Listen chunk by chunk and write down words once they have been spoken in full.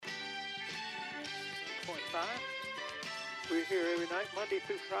101.5. We're here every night, Monday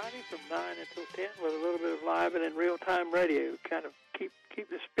through Friday, from 9 until 10, with a little bit of live and in real-time radio, kind of keep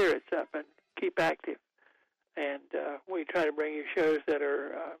the spirits up and keep active. And we try to bring you shows that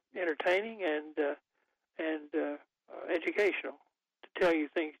are entertaining and educational, to tell you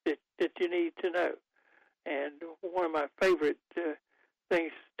things that you need to know. And one of my favorite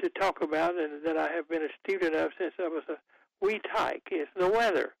things to talk about, and that I have been a student of since I was a wee tyke, is the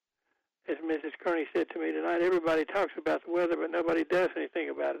weather. As Mrs. Kearney said to me tonight, everybody talks about the weather, but nobody does anything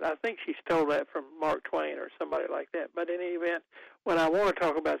about it. I think she stole that from Mark Twain or somebody like that. But in any event, when I want to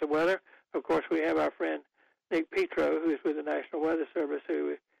talk about the weather, of course, we have our friend Nick Petro, who is with the National Weather Service,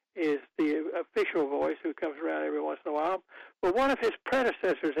 who is the official voice who comes around every once in a while. But one of his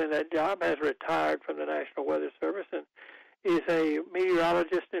predecessors in that job has retired from the National Weather Service and is a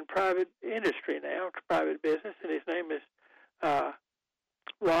meteorologist in private industry now, private business, and his name is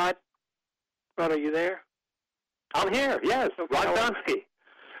Rod. Rod, are you there? I'm here, yes. Okay. Rod Gonski.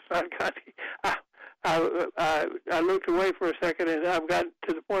 Rod Gonski. I looked away for a second, and I've gotten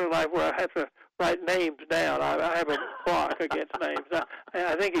to the point in life where I have to write names down. I have a block against names.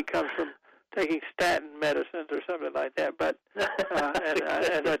 I think it comes from taking statin medicines or something like that. But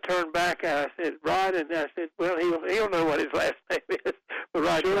as I turned back, I said, Rod, and I said, well, he'll know what his last name is. But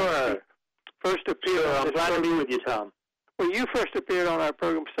Rod, sure. First appeared on I'm glad to be with you, Tom. Well, you first appeared on our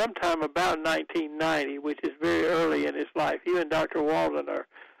program sometime about 1990, which is very early in his life. You and Dr. Walden are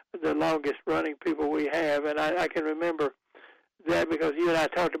the longest-running people we have, and I can remember that because you and I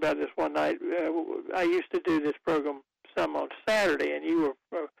talked about this one night. I used to do this program some on Saturday, and you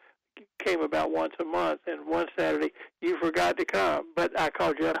came about once a month, and one Saturday you forgot to come, but I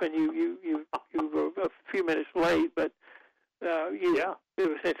called you up, and you were a few minutes late, but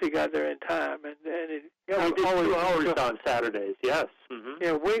you essentially got there in time, and it. Yeah, we did 2 hours on Saturdays. Yes. Mm-hmm.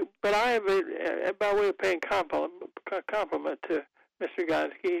 Yeah, but I have by way of paying compliment to Mr.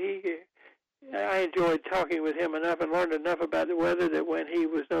 Gonski. I enjoyed talking with him enough and learned enough about the weather that when he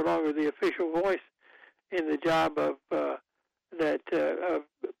was no longer the official voice in the job of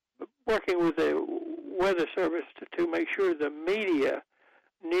working with the Weather Service to make sure the media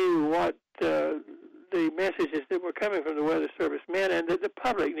knew what the messages that were coming from the Weather Service meant, and that the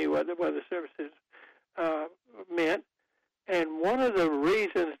public knew what the Weather Services meant. And one of the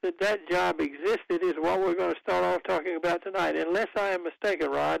reasons that job existed is what we're going to start off talking about tonight. Unless I am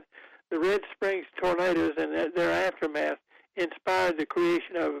mistaken, Rod, the Red Springs tornadoes and their aftermath inspired the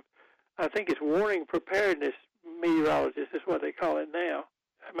creation of, I think it's warning preparedness meteorologists is what they call it now.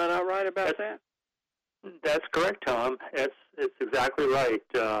 Am I not right about that? That's correct, Tom. It's exactly right.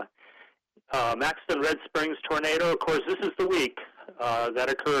 Maxton Red Springs tornado, of course, this is the week that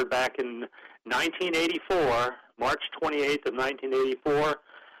occurred back in 1984, March 28th of 1984.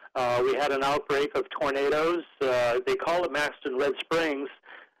 We had an outbreak of tornadoes. They call it Maxton Red Springs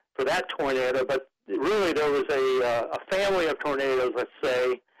for that tornado, but really there was a family of tornadoes, let's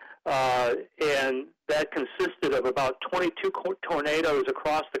say, and that consisted of about 22 tornadoes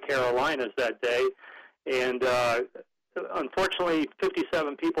across the Carolinas that day, and unfortunately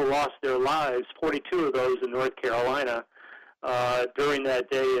 57 people lost their lives, 42 of those in North Carolina, during that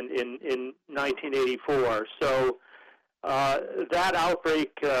day in 1984. So that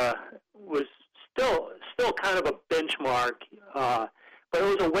outbreak was still kind of a benchmark, but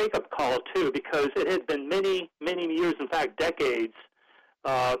it was a wake-up call, too, because it had been many, many years, in fact, decades,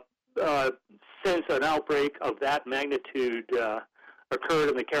 since an outbreak of that magnitude occurred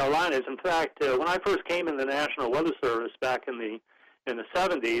in the Carolinas. In fact, when I first came in the National Weather Service back in the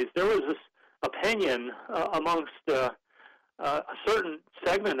 70s, there was this opinion amongst a certain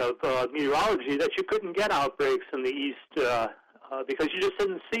segment of meteorology that you couldn't get outbreaks in the East because you just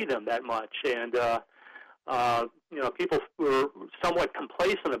didn't see them that much. And, people were somewhat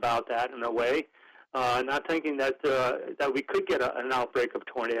complacent about that in a way, not thinking that we could get an outbreak of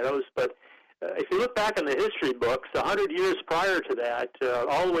tornadoes. But if you look back in the history books, 100 years prior to that,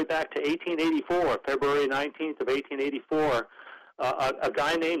 all the way back to 1884, February 19th of 1884, a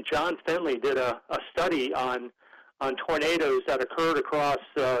guy named John Finley did a study on tornadoes that occurred across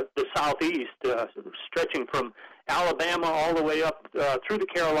the southeast, stretching from Alabama all the way up through the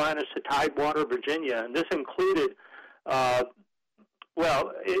Carolinas to Tidewater, Virginia. And this included,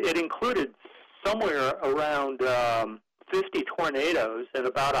 it included somewhere around 50 tornadoes, and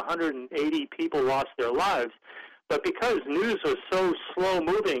about 180 people lost their lives. But because news was so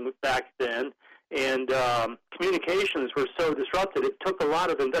slow-moving back then, and communications were so disrupted, it took a lot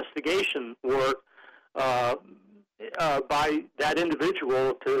of investigation work by that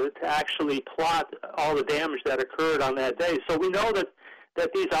individual to actually plot all the damage that occurred on that day. So we know that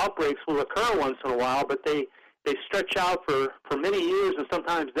that these outbreaks will occur once in a while, but they stretch out for many years and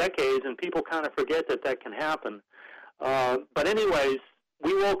sometimes decades, and people kind of forget that that can happen. But anyways,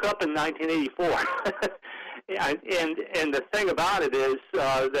 we woke up in 1984. And the thing about it is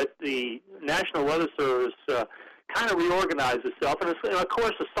that the National Weather Service kind of reorganized itself, and of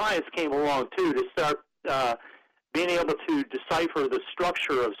course the science came along too to start being able to decipher the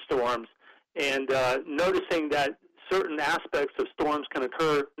structure of storms and noticing that certain aspects of storms can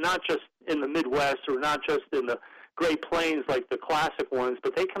occur not just in the Midwest or not just in the Great Plains like the classic ones,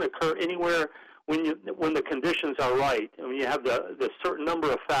 but they can occur anywhere when the conditions are right. And when you have the certain number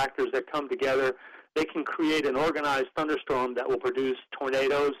of factors that come together, they can create an organized thunderstorm that will produce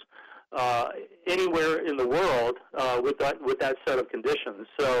tornadoes anywhere in the world with that set of conditions.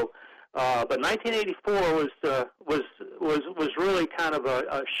 So, but 1984 was really kind of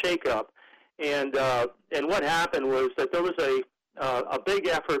a shakeup, and what happened was that there was a big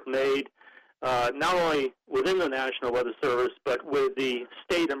effort made not only within the National Weather Service but with the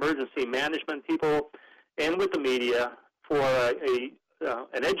state emergency management people and with the media for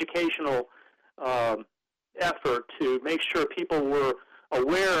an educational effort to make sure people were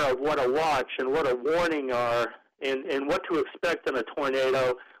aware of what a watch and what a warning are and what to expect in a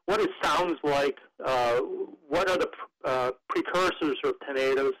tornado, what it sounds like, what are the precursors of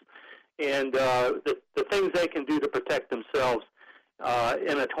tornadoes, and the things they can do to protect themselves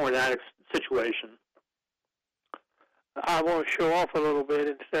in a tornadic situation. I want to show off a little bit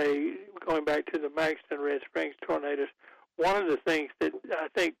and say, going back to the Maxton Red Springs tornadoes, one of the things that I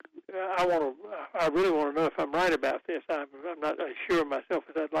think I really want to know if I'm right about this. I'm not as sure of myself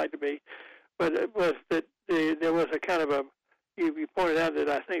as I'd like to be, but it was that there was a kind of you pointed out that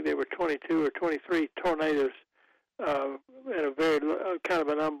I think there were 22 or 23 tornadoes in a very kind of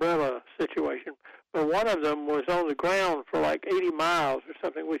an umbrella situation. But one of them was on the ground for like 80 miles or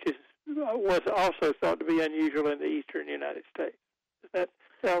something, which was also thought to be unusual in the eastern United States. Does that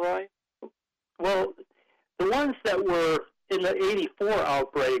sound right? Well, the ones that were in the 84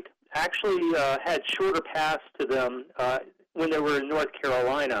 outbreak actually had shorter paths to them when they were in North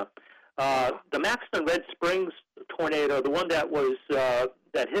Carolina. The Maxton Red Springs tornado, the one that was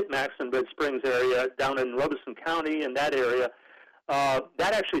that hit Maxton Red Springs area down in Robeson County in that area,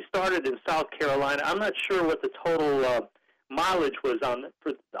 that actually started in South Carolina. I'm not sure what the total mileage was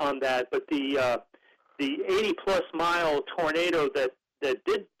on that, but the 80-plus mile tornado that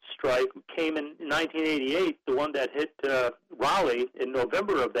did strike came in 1988, the one that hit Raleigh in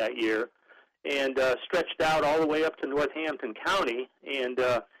November of that year, and stretched out all the way up to Northampton County, and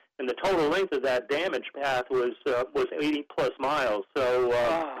the total length of that damage path was 80-plus miles. So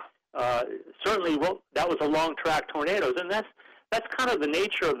certainly, that was a long track tornadoes, and that's kind of the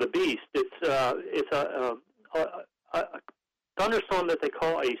nature of the beast. It's a thunderstorm that they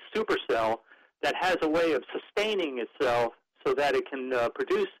call a supercell that has a way of sustaining itself so that it can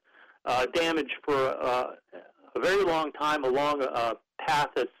produce damage for a very long time along a path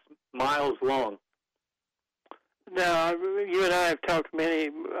that's miles long. Now, you and I have talked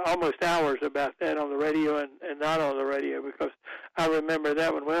almost hours about that on the radio and not on the radio, because I remember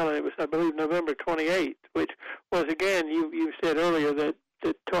that one well, and it was, I believe, November 28th, which was, again, you said earlier that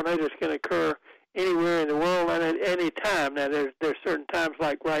tornadoes can occur anywhere in the world and at any time. Now, there's certain times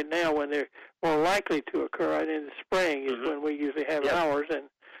like right now when they're more likely to occur. Right in the spring is when we usually have ours and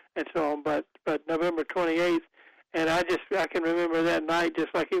so on. But November 28th, and I can remember that night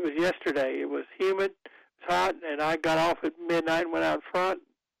just like it was yesterday. It was humid, it was hot, and I got off at midnight and went out front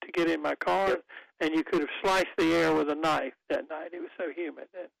to get in my car, and you could have sliced the air with a knife that night. It was so humid.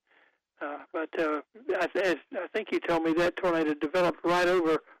 But I think you told me that tornado developed right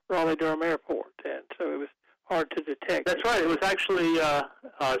over Raleigh-Durham Airport, and so it was hard to detect. That's right. It was actually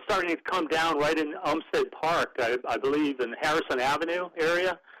starting to come down right in Umstead Park, I believe, in Harrison Avenue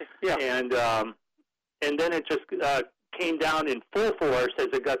area. Yeah. And then it just came down in full force as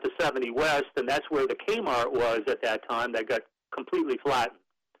it got to 70 West, and that's where the Kmart was at that time. That got completely flattened.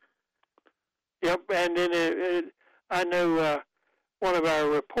 Yep, and then I know one of our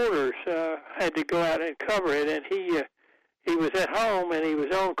reporters had to go out and cover it, and he was at home, and he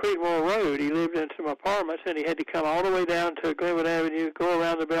was on Creedmoor Road. He lived in some apartments, and he had to come all the way down to Glenwood Avenue, go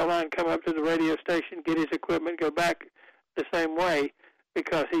around the Beltline, come up to the radio station, get his equipment, go back the same way,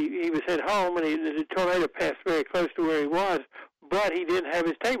 because he was at home, and the tornado passed very close to where he was, but he didn't have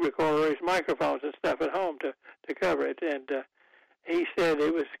his tape recorder or his microphones and stuff at home to cover it. And he said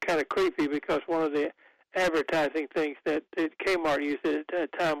it was kind of creepy because one of the advertising things that Kmart used at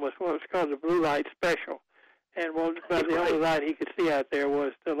that time was what was called the blue light special. And about the only light he could see out there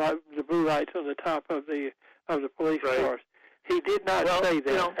was the blue lights on the top of the police cars. He did not say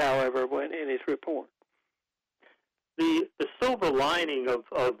that, however, when in his report. The silver lining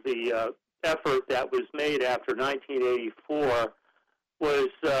of the effort that was made after 1984 was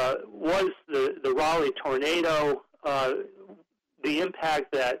the Raleigh tornado, the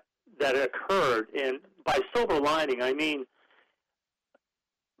impact that occurred. And by silver lining, I mean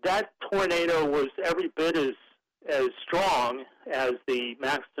that tornado was every bit as strong as the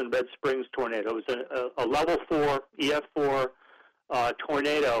Maxton Red Springs tornado. It was a level 4, EF4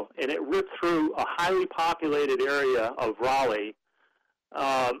 tornado, and it ripped through a highly populated area of Raleigh.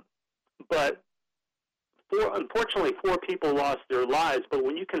 But unfortunately, 4 people lost their lives. But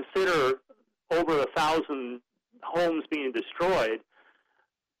when you consider over 1,000 homes being destroyed,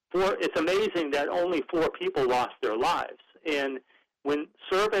 it's amazing that only 4 people lost their lives. And when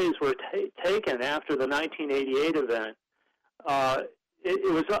surveys were taken after the 1988 event,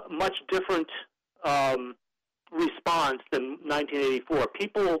 it was a much different response than 1984.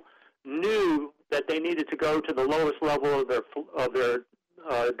 People knew that they needed to go to the lowest level of their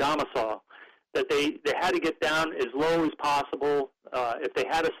domicile, that they had to get down as low as possible. If they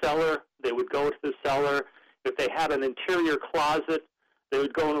had a cellar, they would go to the cellar. If they had an interior closet, they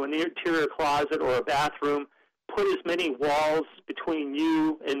would go into an interior closet or a bathroom, put as many walls between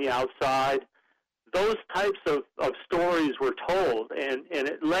you and the outside. Those types of stories were told, and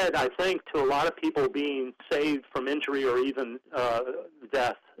it led, I think, to a lot of people being saved from injury or even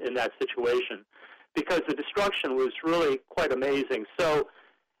death in that situation, because the destruction was really quite amazing. So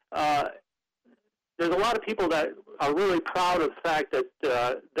there's a lot of people that are really proud of the fact that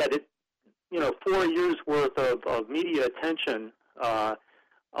it, 4 years worth of media attention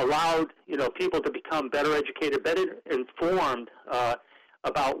allowed people to become better educated, better informed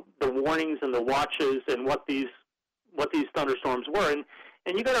about the warnings and the watches and what these thunderstorms were.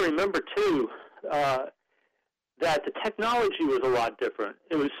 And you got to remember too that the technology was a lot different.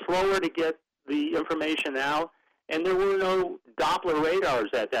 It was slower to get the information out, and there were no Doppler radars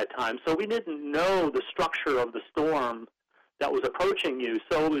at that time, so we didn't know the structure of the storm that was approaching you.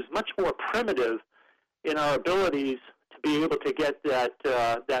 So it was much more primitive in our abilities to be able to get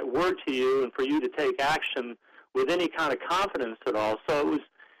that word to you and for you to take action with any kind of confidence at all. So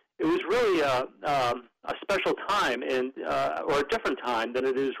it was really a special time, and or a different time than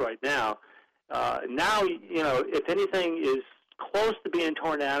it is right now. Now, if anything is close to being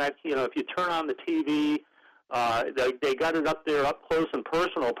tornadic, if you turn on the TV, they got it up there, up close and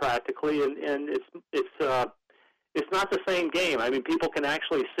personal, practically, and it's not the same game. I mean, people can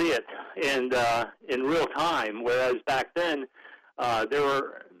actually see it in real time, whereas back then there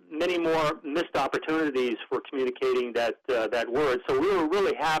were many more missed opportunities for communicating that word. So we were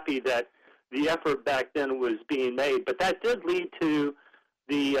really happy that the effort back then was being made. But that did lead to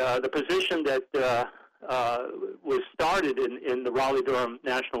the position that was started in the Raleigh-Durham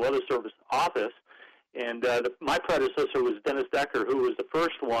National Weather Service office. And my predecessor was Dennis Decker, who was the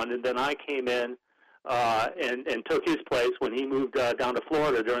first one, and then I came in and took his place when he moved down to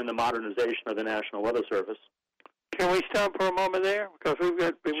Florida during the modernization of the National Weather Service. Can we stop for a moment there? Because we've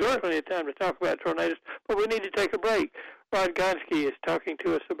got plenty of time to talk about tornadoes, but we need to take a break. Rod Gonski is talking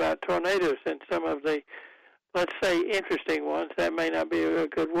to us about tornadoes and some of the, let's say, interesting ones. That may not be a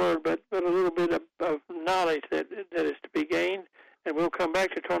good word, but a little bit of knowledge that is to be gained. And we'll come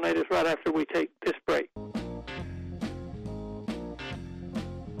back to tornadoes right after we take this break.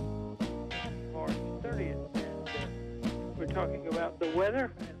 March 30th, and we're talking about the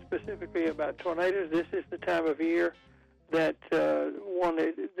weather, and specifically about tornadoes. This is the time of year that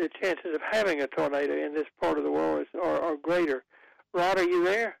the chances of having a tornado in this part of the world are greater. Rod, are you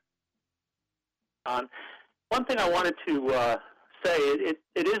there? One thing I wanted to say, it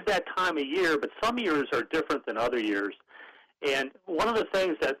is that time of year, but some years are different than other years. And one of the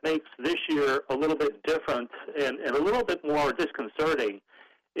things that makes this year a little bit different and a little bit more disconcerting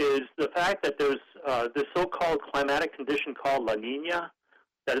is the fact that there's this so-called climatic condition called La Nina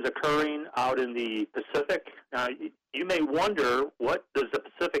that is occurring out in the Pacific. Now, you may wonder, what does the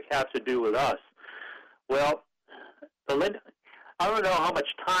Pacific have to do with us? Well, I don't know how much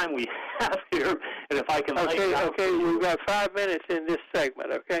time we have here, and if I can... Okay, we've got 5 minutes in this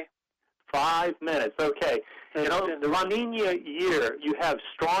segment, okay? 5 minutes, okay. The La Nina year, you have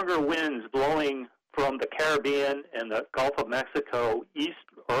stronger winds blowing from the Caribbean and the Gulf of Mexico east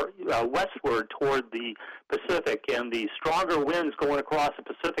or westward toward the Pacific, and the stronger winds going across the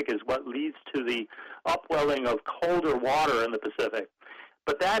Pacific is what leads to the upwelling of colder water in the Pacific.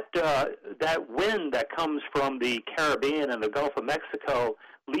 But that wind that comes from the Caribbean and the Gulf of Mexico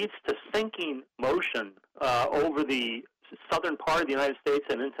leads to sinking motion over the southern part of the United States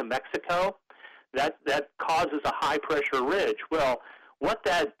and into Mexico. that causes a high-pressure ridge. Well, what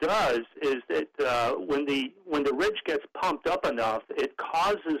that does is that when the ridge gets pumped up enough, it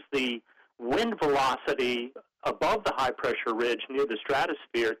causes the wind velocity above the high-pressure ridge near the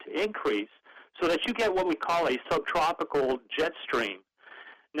stratosphere to increase, so that you get what we call a subtropical jet stream.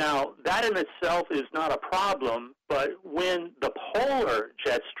 Now, that in itself is not a problem, but when the polar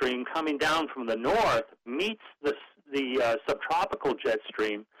jet stream coming down from the north meets the subtropical jet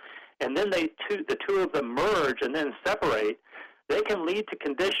stream, and then the two of them merge and then separate, they can lead to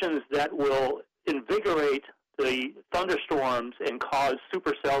conditions that will invigorate the thunderstorms and cause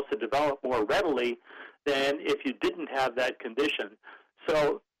supercells to develop more readily than if you didn't have that condition.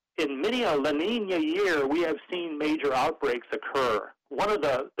 So in many a La Nina year, we have seen major outbreaks occur. One of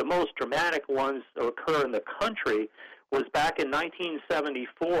the most dramatic ones to occur in the country was back in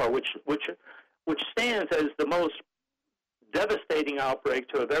 1974, which stands as the most devastating outbreak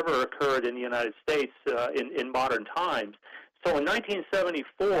to have ever occurred in the United States in modern times. So in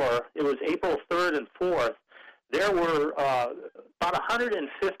 1974, it was April 3rd and 4th, there were about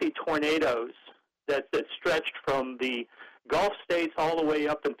 150 tornadoes that stretched from the Gulf states all the way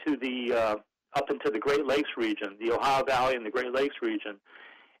up into the Great Lakes region, the Ohio Valley and the Great Lakes region.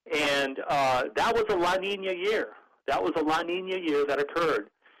 And that was a La Nina year. That was a La Nina year that occurred.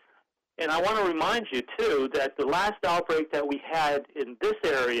 And I want to remind you, too, that the last outbreak that we had in this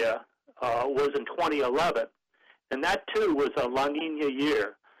area was in 2011. And that, too, was a La Nina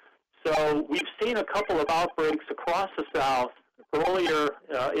year. So we've seen a couple of outbreaks across the South earlier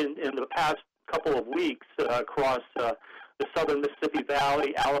in the past couple of weeks across the southern Mississippi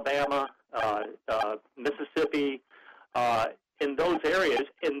Valley, Alabama, Mississippi, in those areas.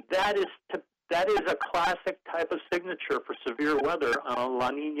 And that is a classic type of signature for severe weather on a La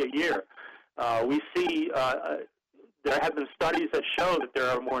Nina year. We see there have been studies that show that there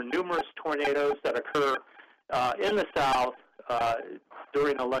are more numerous tornadoes that occur in the South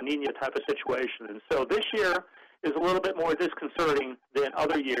during a La Nina type of situation. And so this year is a little bit more disconcerting than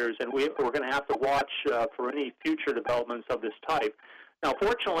other years, and we're going to have to watch for any future developments of this type. Now,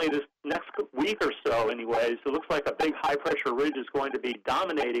 fortunately, this next week or so, anyways, it looks like a big high-pressure ridge is going to be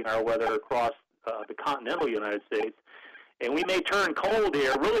dominating our weather across the continental United States, and we may turn cold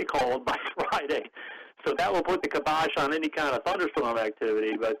here, really cold, by Friday. So that will put the kibosh on any kind of thunderstorm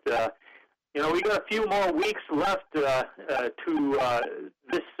activity. But, we got a few more weeks left to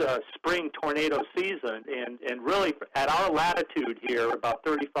this spring tornado season, and really at our latitude here, about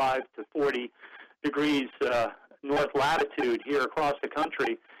 35 to 40 degrees north latitude here across the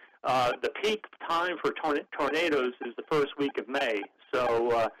country, the peak time for tornadoes is the first week of May.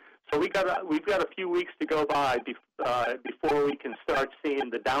 So we've got a few weeks to go by before we can start seeing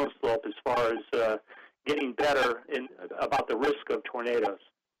the downslope as far as getting better about the risk of tornadoes.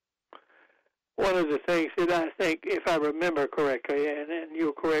 One of the things that I think, if I remember correctly, and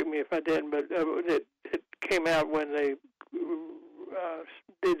you'll correct me if I didn't, but it came out when they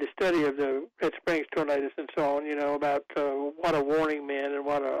did the study of the Red Springs tornadoes and so on, about what a warning meant and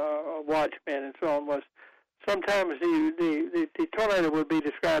what a watch meant and so on, was sometimes the tornado would be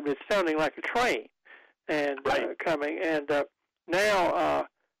described as sounding like a train and coming. And now,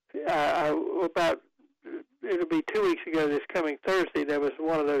 about it'll be 2 weeks ago this coming Thursday, there was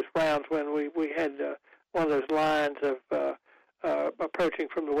one of those rounds when we had one of those lines of approaching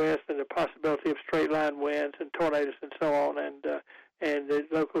from the west and the possibility of straight line winds and tornadoes and so on, and the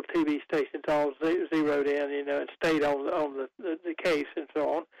local TV stations all zeroed in, and stayed on the case and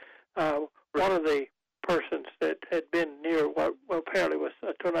so on. One of the persons that had been near what apparently was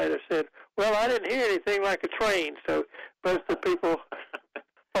a tornado said, "Well, I didn't hear anything like a train." So most of the people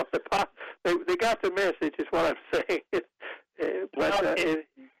they got the message, is what I'm saying. But in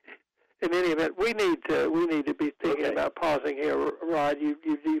any event, we need to be thinking about pausing here. Rod, you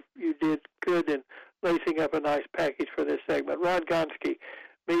did good in lacing up a nice package for this segment. Rod Gonski,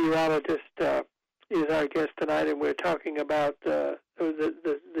 meteorologist, is our guest tonight, and we're talking about the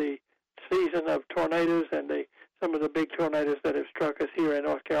season of tornadoes and some of the big tornadoes that have struck us here in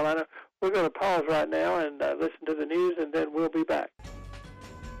North Carolina. We're going to pause right now and listen to the news, and then we'll be back.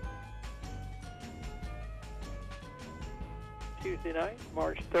 Tuesday night,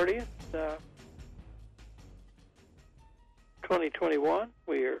 March 30th, 2021.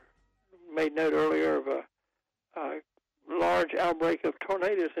 We made note earlier of a large outbreak of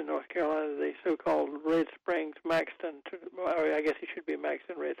tornadoes in North Carolina, the so-called Red Springs Maxton, I guess it should be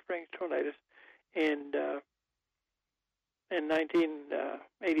Maxton Red Springs tornadoes, in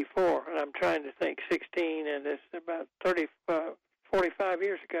 1984. And I'm trying to think 16, and it's about 45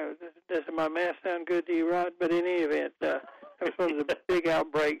 years ago. Does my math sound good to you, Rod? But in any event, that was one of the big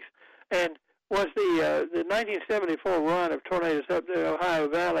outbreaks. And Was the 1974 run of tornadoes up the Ohio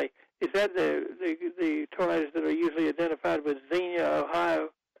Valley, is that the tornadoes that are usually identified with Xenia,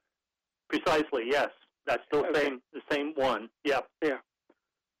 Ohio? Precisely, yes. That's still Okay. the same one. Yep. Yeah.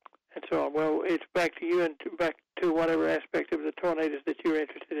 And so on. Well, it's back to you and back to whatever aspect of the tornadoes that you're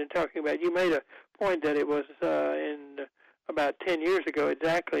interested in talking about. You made a point that it was in about 10 years ago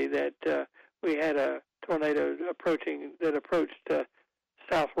exactly that we had a tornado that approached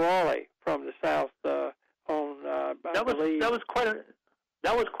South Raleigh from the south I believe. That was quite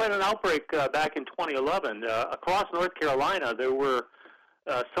an outbreak back in 2011. Across North Carolina, there were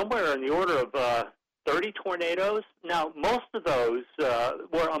somewhere in the order of 30 tornadoes. Now, most of those,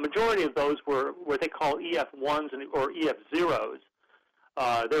 a majority of those were what they call EF1s or EF0s.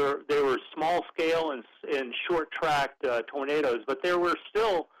 They were small scale and short tracked tornadoes, but there were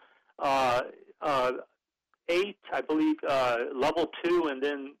still 8, I believe, level 2, and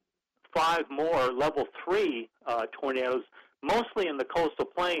then 5 more level 3 tornadoes, mostly in the coastal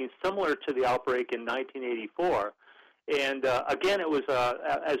plains, similar to the outbreak in 1984. And again, it was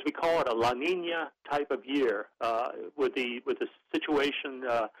as we call it, a La Nina type of year, with the situation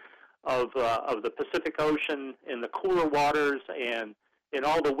of the Pacific Ocean in the cooler waters and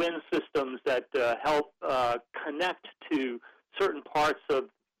all the wind systems that help connect to certain parts of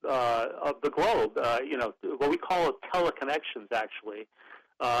the globe. What we call it teleconnections, actually,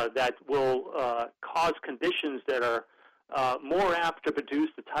 that will cause conditions that are more apt to produce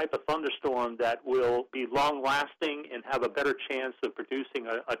the type of thunderstorm that will be long-lasting and have a better chance of producing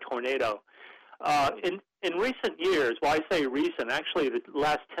a tornado. In recent years, well, I say recent, actually the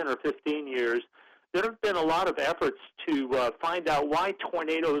last 10 or 15 years, there have been a lot of efforts to find out why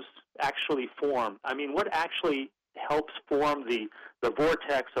tornadoes actually form. I mean, what actually helps form the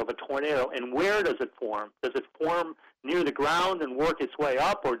vortex of a tornado, and where does it form? Does it form near the ground and work its way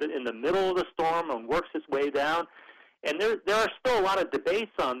up, or in the middle of the storm and works its way down? And there are still a lot of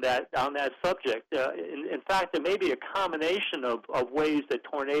debates on that subject. In fact, there may be a combination of ways that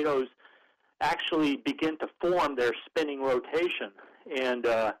tornadoes actually begin to form their spinning rotation. And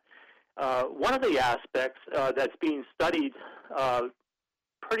one of the aspects that's being studied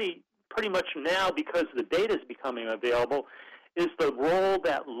pretty much now, because the data is becoming available, is the role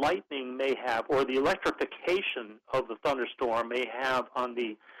that lightning may have, or the electrification of the thunderstorm may have on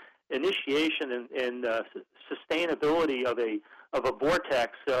the initiation and sustainability of a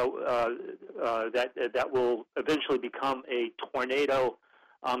vortex that will eventually become a tornado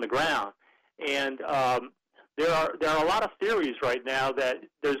on the ground. And there are a lot of theories right now that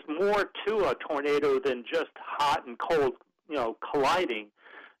there's more to a tornado than just hot and cold, colliding.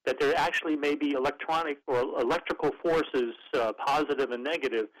 That there actually may be electronic or electrical forces, positive and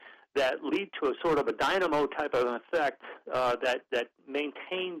negative, that lead to a sort of a dynamo type of an effect that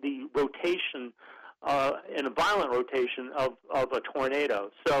maintain the rotation and a violent rotation of a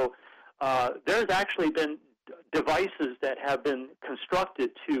tornado. So there's actually been devices that have been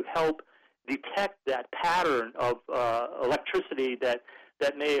constructed to help detect that pattern of electricity that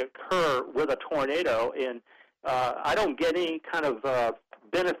may occur with a tornado. And I don't get any kind of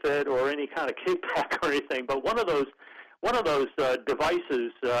benefit or any kind of kickback or anything, but one of those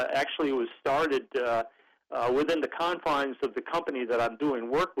devices actually was started within the confines of the company that I'm doing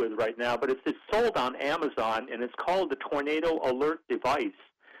work with right now, but it's sold on Amazon, and it's called the Tornado Alert Device.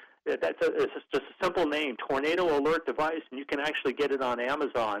 It's just a simple name, Tornado Alert Device, and you can actually get it on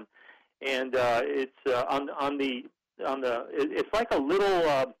Amazon. And it's it's like a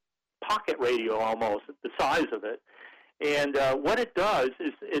little pocket radio almost, the size of it. And what it does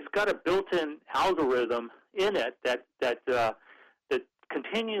is it's got a built-in algorithm in it that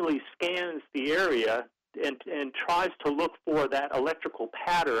continually scans the area and tries to look for that electrical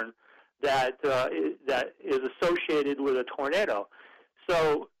pattern that is associated with a tornado.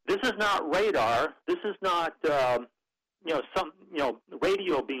 So this is not radar. This is not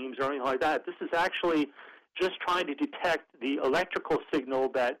radio beams or anything like that. This is actually just trying to detect the electrical signal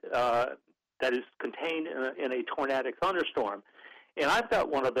that is contained in a tornadic thunderstorm. And I've got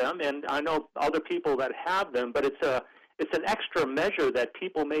one of them, and I know other people that have them, but it's an extra measure that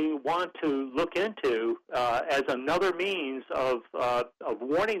people may want to look into as another means of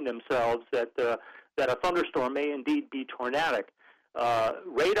warning themselves that a thunderstorm may indeed be tornadic.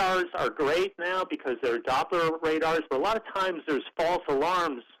 Radars are great now because they're Doppler radars, but a lot of times there's false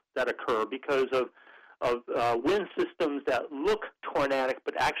alarms that occur because of wind systems that look tornadic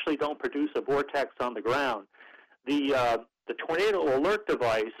but actually don't produce a vortex on the ground. The Tornado Alert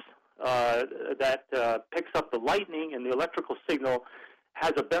device that picks up the lightning and the electrical signal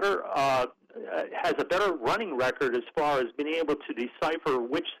has a better running record as far as being able to decipher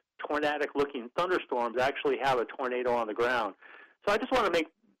which tornadic-looking thunderstorms actually have a tornado on the ground. So I just want to make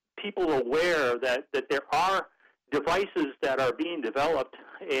people aware that there are devices that are being developed,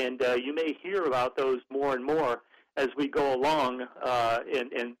 and you may hear about those more and more as we go along,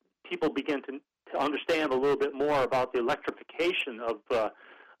 and people begin to understand a little bit more about the electrification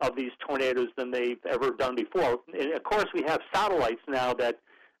of these tornadoes than they've ever done before. And of course, we have satellites now that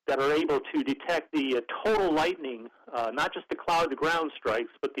are able to detect the total lightning, not just the cloud-to-ground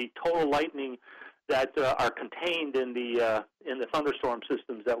strikes, but the total lightning that are contained in the thunderstorm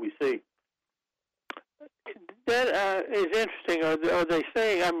systems that we see. That is interesting. Are they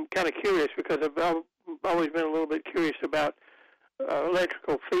saying? I'm kind of curious because I've always been a little bit curious about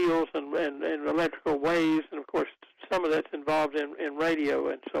electrical fields and electrical waves, and of course some of that's involved in radio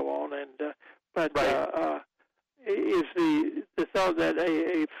and so on. And but right. Is the thought that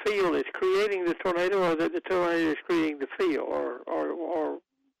a field is creating the tornado, or that the tornado is creating the field, or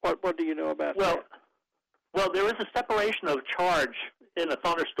what do you know about that? Well, there is a separation of charge in a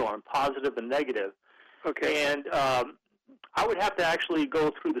thunderstorm, positive and negative. Okay. And I would have to actually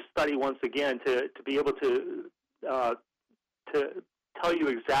go through the study once again to be able to tell you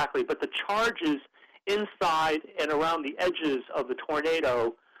exactly. But the charges inside and around the edges of the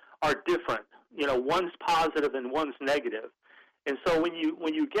tornado are different. You know, one's positive and one's negative. And so when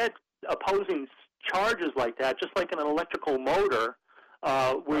you get opposing charges like that, just like in an electrical motor,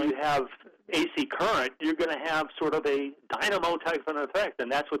 where you have AC current, you're going to have sort of a dynamo type of an effect,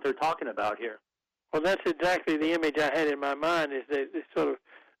 and that's what they're talking about here. Well, that's exactly the image I had in my mind. Is they sort of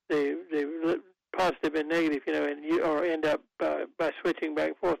the positive and negative, you know, and you or end up by switching back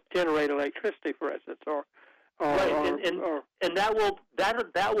and forth, generate electricity, for instance, or right, and that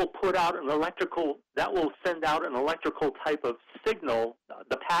will put out an electrical, that will send out an electrical type of signal,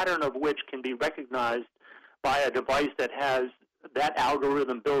 the pattern of which can be recognized by a device that has that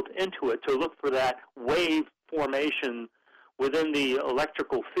algorithm built into it to look for that wave formation within the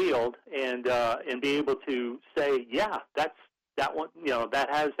electrical field, and be able to say, yeah, that's that one, you know, that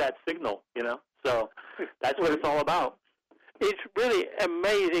has that signal, you know. So that's what it's all about. It's really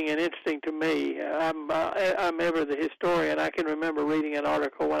amazing and interesting to me. I'm ever the historian. I can remember reading an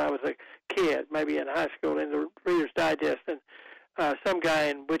article when I was a kid, maybe in high school, in the Reader's Digest, and some guy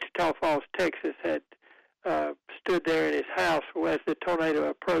in Wichita Falls, Texas, had stood there in his house as the tornado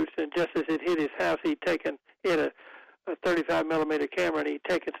approached, and just as it hit his house, he had a 35-millimeter camera, and he'd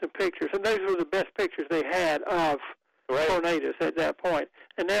taken some pictures, and those were the best pictures they had of tornadoes at that point.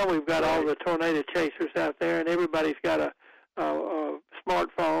 And now we've got all the tornado chasers out there, and everybody's got a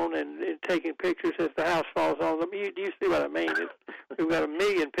smartphone and taking pictures as the house falls on them. Do you see what I mean? We've got a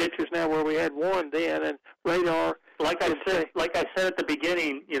million pictures now where we had one then, and radar. Like I said at the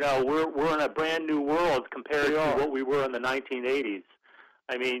beginning, you know, we're in a brand new world compared to what we were in the 1980s.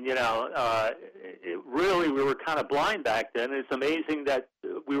 I mean, you know, we were kind of blind back then. It's amazing that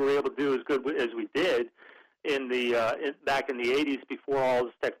we were able to do as good as we did back in the 80s before all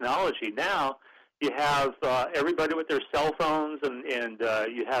this technology. Now you have everybody with their cell phones, and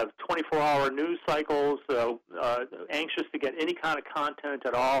you have 24-hour news cycles, anxious to get any kind of content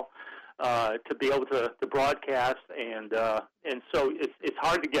at all to be able to broadcast, and so it's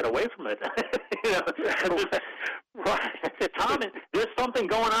hard to get away from it. You know, right. Tom, there's something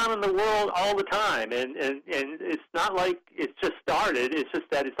going on in the world all the time, and it's not like it's just started. It's just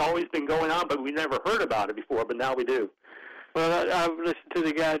that it's always been going on, but we never heard about it before, but now we do. Well, I've listened to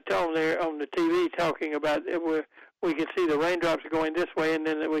the guy on there on the TV talking about it, where we can see the raindrops going this way, and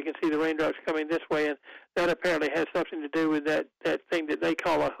then we can see the raindrops coming this way, and that apparently has something to do with that thing that they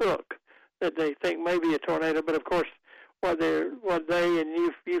call a hook, that they think may be a tornado. But of course, what they and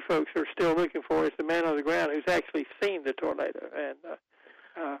you folks are still looking for is the man on the ground who's actually seen the tornado. And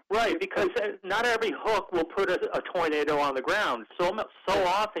right, because not every hook will put a tornado on the ground. So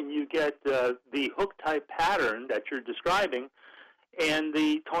often you get the hook type pattern that you're describing, and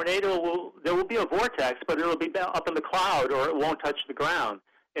the tornado there will be a vortex, but it'll be up in the cloud, or it won't touch the ground.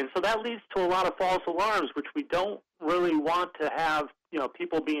 And so that leads to a lot of false alarms, which we don't really want to have. You know,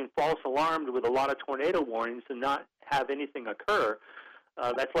 people being false alarmed with a lot of tornado warnings and not have anything occur.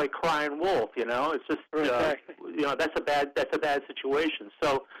 That's like crying wolf. You know, it's just exactly. You know, that's a bad situation.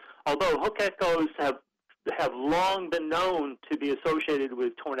 So, although hook echoes have long been known to be associated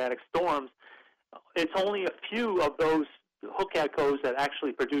with tornadic storms, it's only a few of those hook echoes that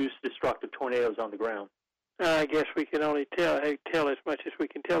actually produce destructive tornadoes on the ground. I guess we can only tell as much as we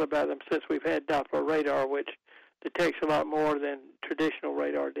can tell about them since we've had Doppler radar, which detects a lot more than traditional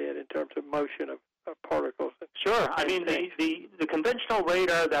radar did in terms of motion of particles. Sure. I mean, the conventional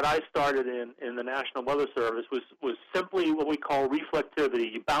radar that I started in the National Weather Service was simply what we call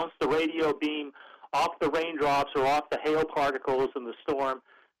reflectivity. You bounce the radio beam off the raindrops or off the hail particles in the storm.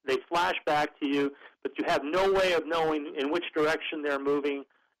 They flash back to you, but you have no way of knowing in which direction they're moving,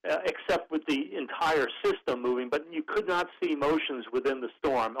 except with the entire system moving. But you could not see motions within the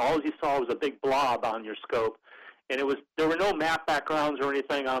storm. All you saw was a big blob on your scope. And there were no map backgrounds or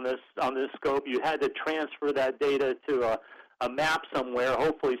anything on this scope. You had to transfer that data to a map somewhere.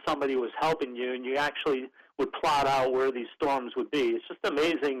 Hopefully somebody was helping you, and you actually would plot out where these storms would be. It's just an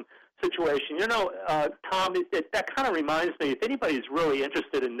amazing situation. You know, Tom, that kind of reminds me, if anybody's really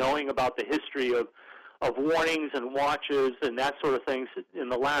interested in knowing about the history of warnings and watches and that sort of things in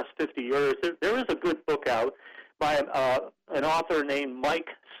the last 50 years, there is a good book out by an author named Mike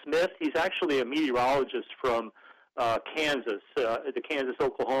Smith. He's actually a meteorologist from Kansas, the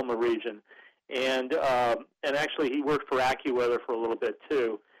Kansas-Oklahoma region, and actually he worked for AccuWeather for a little bit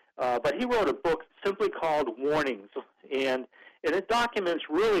too. But he wrote a book simply called Warnings, and it documents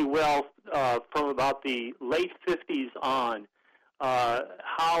really well from about the late 50s on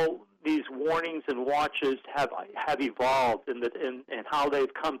how these warnings and watches have evolved and how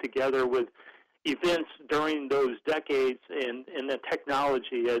they've come together with events during those decades and the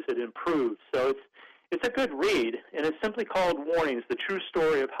technology as it improved. So it's a good read, and it's simply called Warnings: The True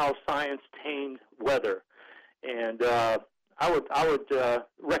Story of How Science Tamed Weather. And I would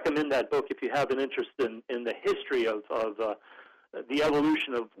recommend that book if you have an interest in the history of the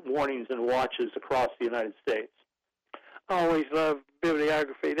evolution of warnings and watches across the United States. I always love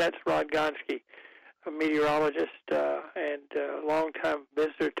bibliography. That's Rod Gonski, a meteorologist and a longtime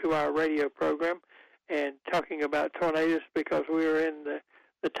visitor to our radio program, and talking about tornadoes because we are in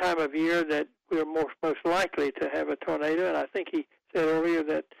the time of year that we're most likely to have a tornado. And I think he said earlier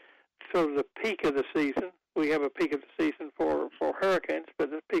that sort of the peak of the season, we have a peak of the season for hurricanes,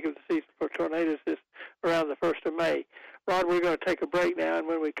 but the peak of the season for tornadoes is around the 1st of May. Rod, we're going to take a break now, and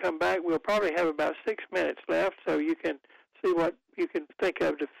when we come back, we'll probably have about 6 minutes left, so you can see what you can think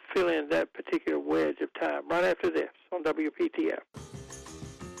of to fill in that particular wedge of time right after this on WPTF.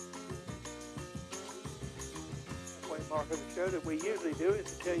 Mark of the show that we usually do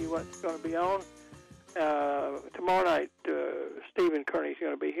is to tell you what's going to be on. Tomorrow night, Stephen Kearney's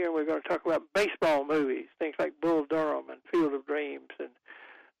going to be here, and we're going to talk about baseball movies, things like Bull Durham and Field of Dreams and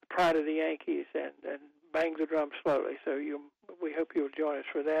The Pride of the Yankees and Bang the Drum Slowly. So we hope you'll join us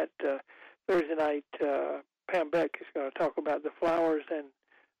for that. Thursday night, Pam Beck is going to talk about the flowers and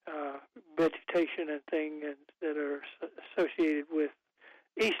vegetation and things that are associated with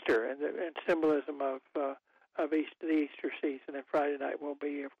Easter and symbolism of the Easter season. And Friday night will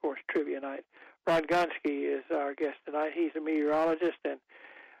be, of course, trivia night. Rod Gonski is our guest tonight. He's a meteorologist, and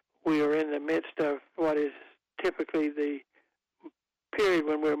we are in the midst of what is typically the period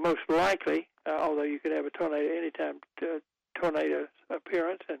when we're most likely, although you could have a tornado anytime, tornado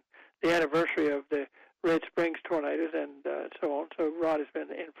appearance, and the anniversary of the Red Springs tornadoes and so on. So Rod has been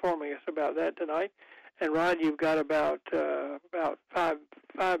informing us about that tonight. And Rod, you've got about 5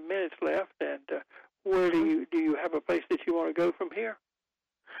 minutes left, and where do you have a place that you want to go from here?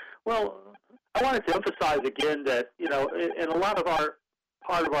 Well, I wanted to emphasize again that, in a lot of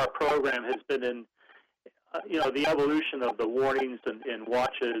part of our program has been in, the evolution of the warnings and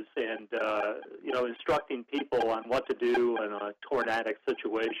watches and, instructing people on what to do in a tornadic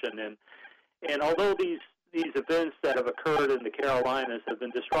situation. And although these events that have occurred in the Carolinas have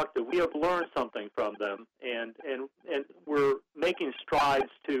been destructive, we have learned something from them, and we're making strides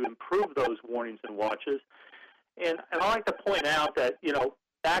to improve those warnings and watches. And I like to point out that,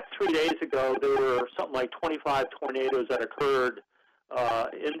 back 3 days ago, there were something like 25 tornadoes that occurred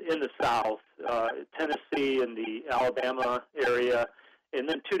in the South, Tennessee and the Alabama area. And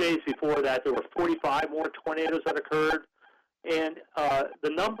then 2 days before that, there were 45 more tornadoes that occurred. And the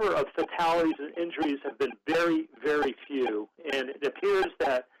number of fatalities and injuries have been very, very few. And it appears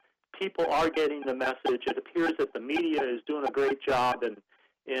that people are getting the message. It appears that the media is doing a great job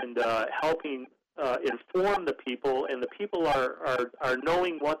in helping inform the people, and the people are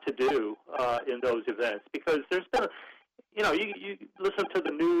knowing what to do in those events. Because there's been, you listen to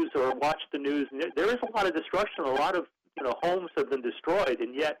the news or watch the news, and there is a lot of destruction. A lot of homes have been destroyed,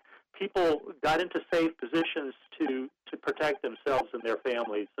 and yet people got into safe positions to protect themselves and their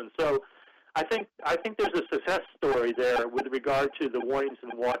families. And so I think there's a success story there with regard to the Warnings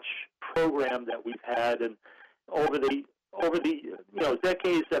and Watch program that we've had. And over the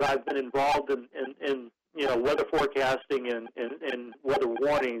decades that I've been involved in weather forecasting and weather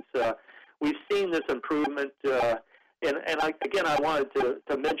warnings, we've seen this improvement. Again, I wanted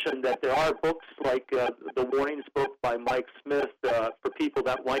to mention that there are books like the Warnings book by Mike Smith for people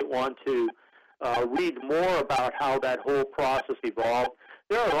that might want to read more about how that whole process evolved.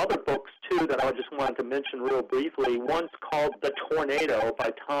 There are other books, too, that I just wanted to mention real briefly. One's called The Tornado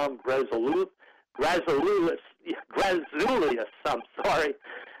by Tom Grazoulias. I'm sorry.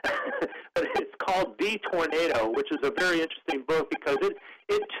 But it's called The Tornado, which is a very interesting book because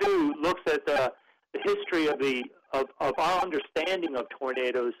it too, looks at the history of our understanding of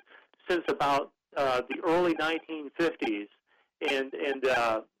tornadoes since about the early 1950s. And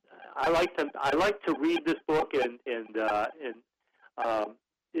I like to read this book, and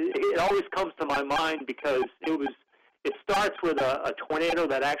it always comes to my mind because it starts with a tornado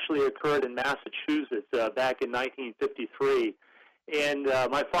that actually occurred in Massachusetts back in 1953. And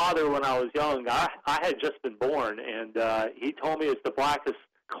my father, when I was young, I had just been born, and he told me it's the blackest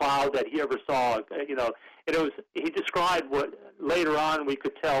cloud that he ever saw. You know, he described what later on we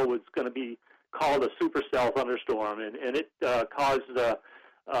could tell was going to be called a supercell thunderstorm, and it caused a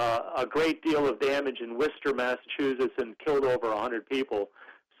great deal of damage in Worcester, Massachusetts, and killed over 100 people.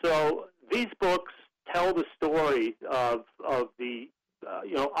 So these books tell the story of the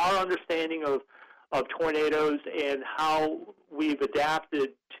our understanding of tornadoes and how we've adapted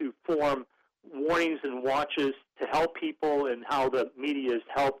to form warnings and watches to help people, and how the media has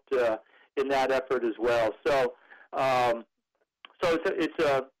helped in that effort as well. So,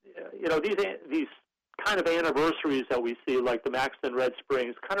 these kind of anniversaries that we see, like the Maxton Red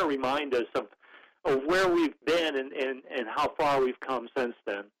Springs, kind of remind us of where we've been and how far we've come since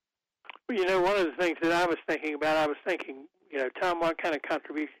then. Well, you know, one of the things that I was thinking about, Tom, what kind of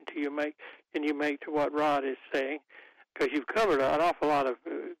contribution can you make to what Rod is saying? Because you've covered an awful lot of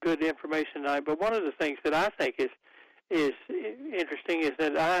good information tonight. But one of the things that I think is interesting is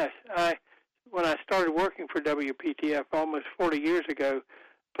that I when I started working for WPTF almost 40 years ago,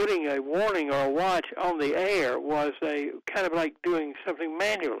 putting a warning or a watch on the air was a kind of like doing something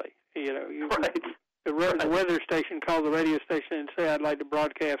manually. You know, the weather station called the radio station and say I'd like to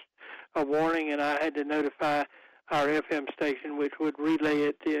broadcast a warning, and I had to notify our FM station, which would relay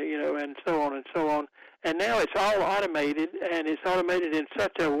it, and so on and so on. And now it's all automated, and it's automated in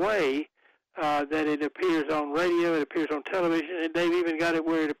such a way that it appears on radio, it appears on television, and they've even got it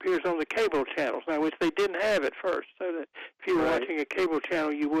where it appears on the cable channels now, which they didn't have at first. So that if you were watching a cable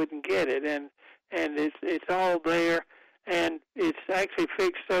channel, you wouldn't get it, and it's all there, and it's actually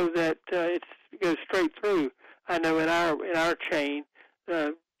fixed so that it goes straight through. I know in our chain,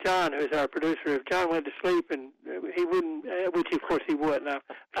 John, who's our producer, if John went to sleep and he wouldn't, which of course he wouldn't, I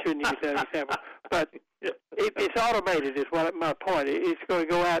shouldn't use that example, but it's automated is what my point. It's going to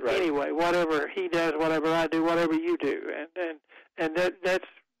go out anyway, whatever he does, whatever I do, whatever you do, and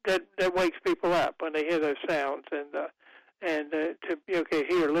that wakes people up when they hear those sounds, and to be okay,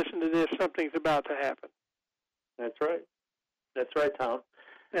 here, listen to this, something's about to happen. That's right, Tom.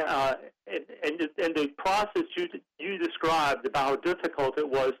 Yeah. And the process you described about how difficult it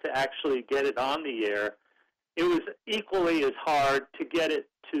was to actually get it on the air, it was equally as hard to get it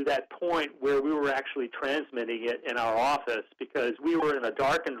to that point where we were actually transmitting it in our office, because we were in a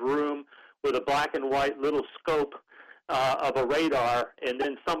darkened room with a black and white little scope of a radar, and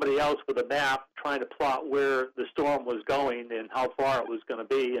then somebody else with a map trying to plot where the storm was going and how far it was going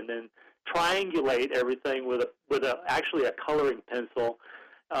to be, and then triangulate everything with actually a coloring pencil.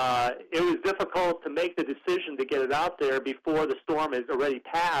 It was difficult to make the decision to get it out there before the storm has already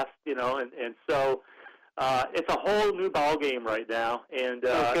passed, and so it's a whole new ballgame right now, and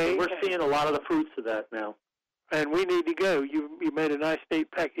we're seeing a lot of the fruits of that now. And we need to go. You made a nice,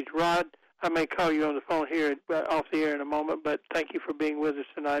 neat package. Rod, I may call you on the phone here off the air in a moment, but thank you for being with us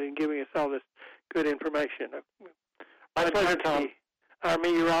tonight and giving us all this good information. My pleasure, Tom. Our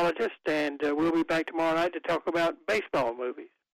meteorologist, and we'll be back tomorrow night to talk about baseball movies.